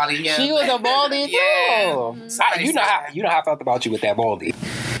was a Baldy, yeah. She was a Baldy, too. Yeah. You know how I felt about you with that Baldy.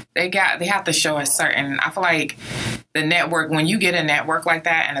 They have to show a certain... I feel like the network, when you get a network like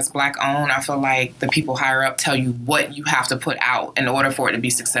that and it's black owned, I feel like the people higher up tell you what you have to put out in order for it to be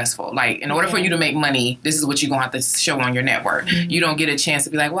successful. Like, in order for you to make money, this is what you're going to have to show on your network. You don't get a chance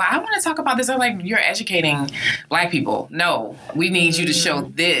to be like, well, I want to talk about this. I'm like, you're educating black people. No, we need you to show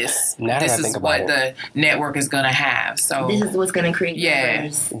this. This is what the network is going to have. So this is what's going to create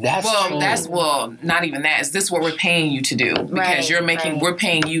That's not even that. Is this what we're paying you to do? Because we're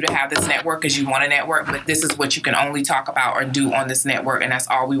paying you to have this network because you want a network, but this is what you can only talk about or do on this network, and that's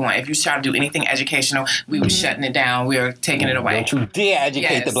all we want. If you try to do anything educational, we were shutting it down. We are taking it away. Don't you dare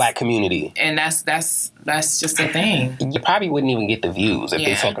educate the black community. And that's that's just a thing. You probably wouldn't even get the views if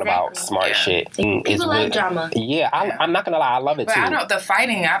they're talking about smart shit. People love drama. Yeah, I'm not gonna lie, I love it but too. I don't. The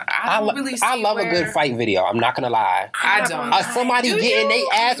fighting, I don't really see. I love a good fight video. I'm not gonna lie. I don't. Somebody getting their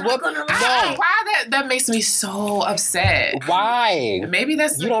ass whooped. No. Why that makes me so upset? Why? Maybe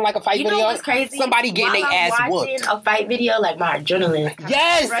that's you don't like a fight video. You know what's crazy? Somebody getting their ass whooped. Watching a fight video, like my adrenaline.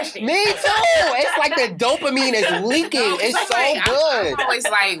 Yes, rushing. me too. It's like the dopamine is leaking. It's so like, good. I'm always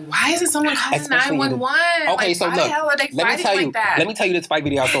like, why isn't someone calling 911? Okay, like, so why look, the hell are they fighting like that? Let me tell you this fight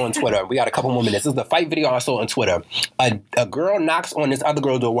video I saw on Twitter. We got a couple more minutes. This is the fight video I saw on Twitter. A girl knocks on this other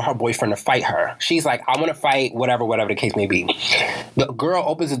girl door with her boyfriend to fight her. She's like, I want to fight, whatever the case may be. The girl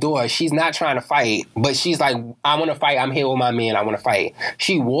opens the door. She's not trying to fight, but she's like, I want to fight. I'm here with my man. I want to fight.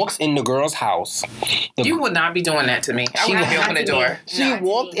 She walks in the girl's house. You would not be doing that to me. I would not be opening the door. She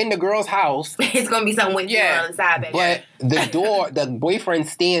walked in the girl's house. It's going to be something with you on the side, baby. But the door, the boyfriend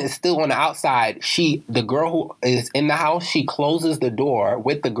stand is still on the outside. The girl who is in the house, she closes the door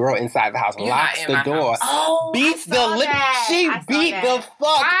with the girl inside the house, locks the door, beats she beat the fuck.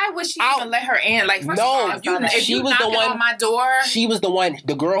 Why would she even let her in? Like, first of all, if you knocked on my door, she was the one.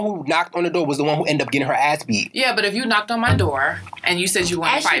 The girl who knocked on the door was the one who ended up getting her ass beat. Yeah, but if you knocked on my door and you said you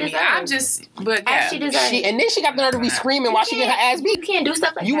want to fight me, I'm just. But yeah, and then she got the nerve to be screaming while she get her ass beat. You can't do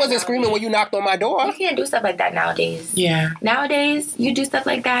stuff like that. You wasn't screaming when you knocked on my door. You can't do stuff like that nowadays. Yeah. Nowadays, you do stuff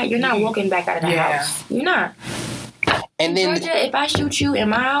like that, you're not walking back out of the house. You're not. And then, Georgia, if I shoot you in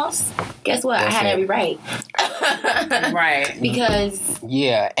my house, guess what? I had every right. Right. Because...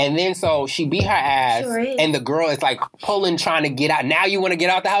 Yeah. And then so she beat her ass. Sure is. And the girl is like pulling, trying to get out. Now you want to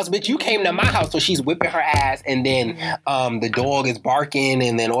get out the house? Bitch, you came to my house. So she's whipping her ass. And then the dog is barking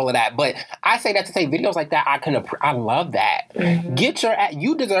and then all of that. But I say that to say videos like that, I love that. Mm-hmm. Get your ass.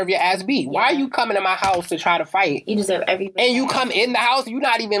 You deserve your ass beat. Yeah. Why are you coming to my house to try to fight? You deserve everything. And you come in the house. You're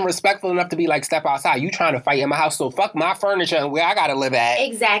not even respectful enough to be like, step outside. You trying to fight in my house. So fuck my furniture and where I gotta live at.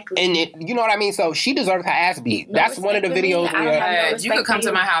 Exactly. And you know what I mean? So she deserves her ass beat. That's one of the videos where you could come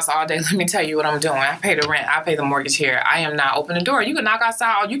to my house all day. Let me tell you what I'm doing. I pay the rent. I pay the mortgage here. I am not opening the door. You can knock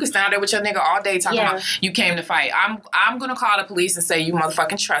outside. You can stand there with your nigga all day talking about you came to fight. I'm gonna call the police and say you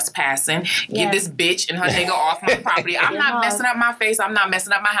motherfucking trespassing. Get this bitch and her nigga off my property. I'm not messing up my face. I'm not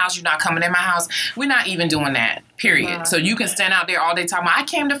messing up my house. You're not coming in my house. We're not even doing that. Period. So you can stand out there all day talking about, I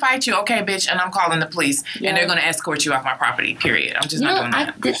came to fight you. Okay, bitch. And I'm calling the police. And they're going to escort you off my property. Period. I'm just not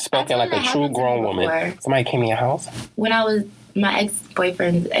doing that. Spoken like a true grown woman. Somebody came in your house? When I was... My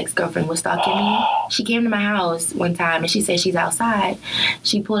ex-boyfriend's ex-girlfriend was stalking me. She came to my house one time and she said she's outside.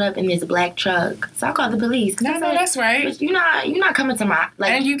 She pulled up in this black truck. So I called the police. No, that's right. But you're not coming to my...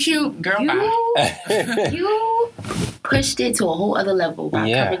 Like, and you cute. Girl, you pushed it to a whole other level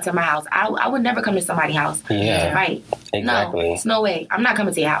by coming to my house. I would never come to somebody's house to fight. Exactly. No, it's no way. I'm not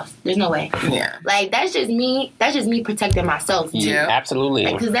coming to your house. There's no way. Yeah. Like, that's just me protecting myself. Yeah, absolutely.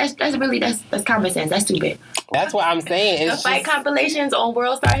 Because that's common sense. That's stupid. That's what I'm saying. It's the fight compilations on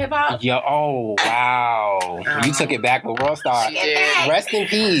World Star Hip Hop. Yo, oh wow! You took it back with World Star. Rest in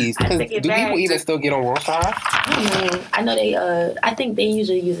peace. Do people even still get on World Star? I know they. I think they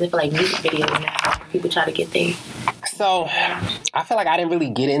usually use it for like music videos now. People try to get there. So, I feel like I didn't really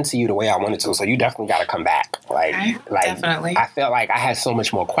get into you the way I wanted to. So you definitely got to come back. Like definitely. I felt like I had so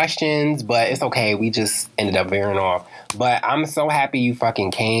much more questions, but it's okay. We just ended up veering off. But I'm so happy you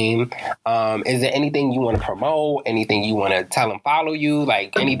fucking came. Is there anything you want to promote? Anything you want to tell them follow you?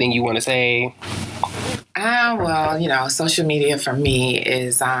 Like anything you want to say? Well, social media for me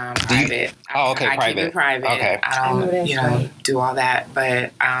is private. I private. Keep it private. Okay. I don't, do all that.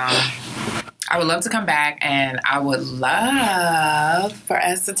 But I would love to come back, and I would love for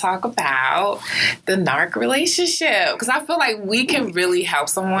us to talk about the narc relationship because I feel like we can really help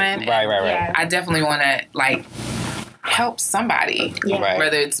someone. Right. Yeah. I definitely want to help somebody,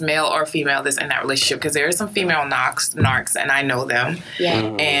 whether it's male or female that's in that relationship, because there are some female narcs, and I know them. Yeah.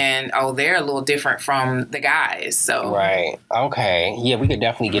 And they're a little different from the guys. So right. Okay. Yeah, we could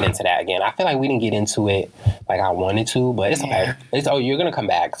definitely get into that again. I feel like we didn't get into it like I wanted to, but it's okay. You're gonna come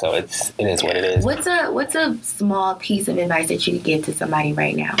back, so it is what it is. What's a small piece of advice that you could give to somebody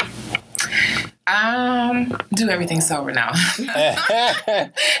right now? Do everything sober now.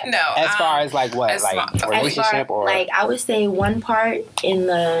 No. As far as like what? Like relationship or? Like I would say one part in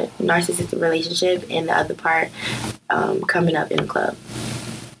the narcissistic relationship and the other part coming up in the club.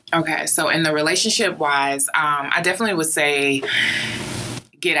 Okay, so in the relationship wise, I definitely would say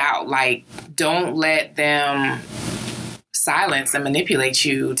get out. Like, don't let them silence and manipulate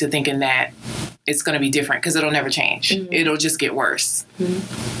you to thinking that it's going to be different, because it'll never change. Mm-hmm. It'll just get worse.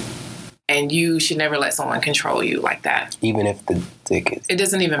 Mm-hmm. And you should never let someone control you like that. Even if the dick is... It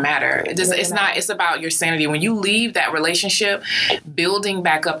doesn't even matter. It's about your sanity. When you leave that relationship, building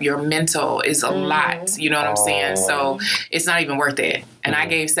back up your mental is a lot. You know what I'm saying? So it's not even worth it. And I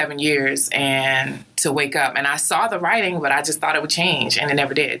gave 7 years and to wake up. And I saw the writing, but I just thought it would change. And it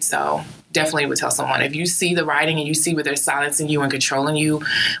never did. So definitely would tell someone, if you see the writing and you see where they're silencing you and controlling you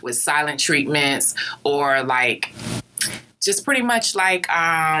with silent treatments, or like just pretty much like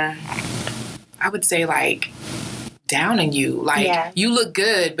I would say like downing you, like you look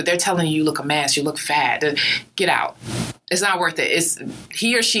good but they're telling you look a mess, you look fat, get out. It's not worth it.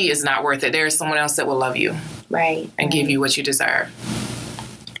 He or she is not worth it. There is someone else that will love you and give you what you deserve.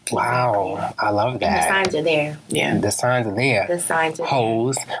 Wow, I love that. And the signs are there. Yeah. The signs are there. The signs are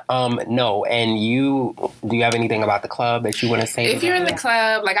Hoes. No, and do you have anything about the club that you want to say? If you're in the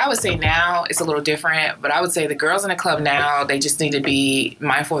club, like I would say now, it's a little different, but I would say the girls in the club now, they just need to be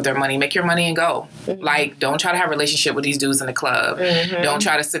mindful of their money. Make your money and go. Like, don't try to have a relationship with these dudes in the club. Don't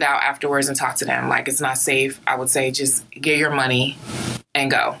try to sit out afterwards and talk to them. Like, it's not safe. I would say just get your money and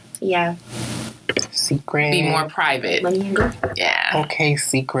go. Yeah. Secret. Be more private. Money and go. Yeah. Okay,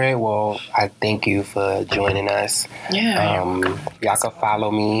 Secret. Well, I thank you for joining us. Yeah. Y'all can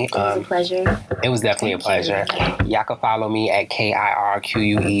follow me. It was a pleasure. It was definitely a pleasure. Y'all can follow me at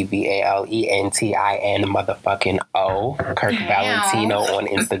KIRQUEVALENTIN motherfucking O. Kirk Valentino on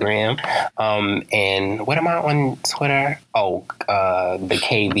Instagram. And what am I on Twitter? Oh, the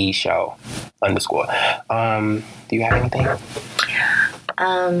KV Show _. Do you have anything?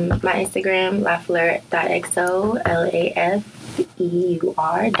 My Instagram, lafleur.xo,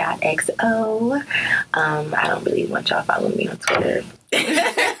 LAFEUR.XO. I don't really want y'all following me on Twitter.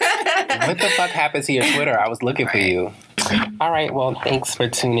 What the fuck happened to your Twitter? I was looking for you. All right, well, thanks for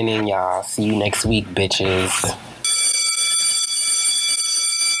tuning in, y'all. See you next week, bitches.